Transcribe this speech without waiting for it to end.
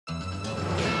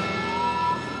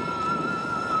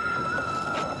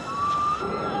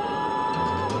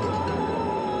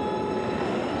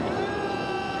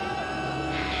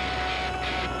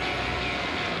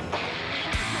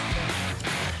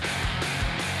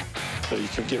So you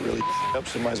could get really up,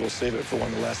 so you might as well save it for one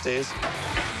of the last days.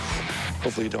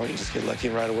 Hopefully you don't, you just get lucky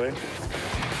right away.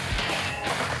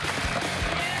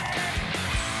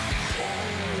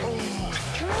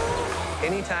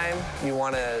 Anytime you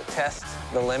want to test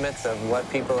the limits of what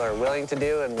people are willing to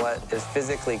do and what is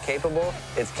physically capable,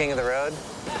 it's king of the road.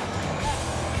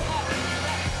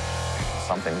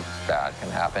 Something bad can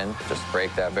happen. Just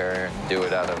break that barrier and do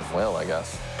it out of will, I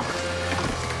guess.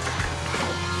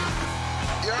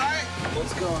 You all right?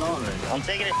 What's going on right now? I'm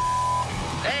taking it.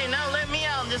 Hey, now let me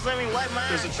out and just let me wipe my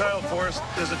There's a child, Forrest.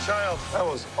 There's a child. That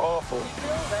was awful.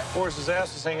 Forrest's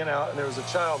ass was hanging out, and there was a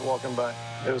child walking by.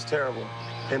 It was terrible.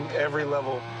 In every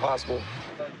level possible.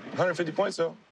 150 points, though.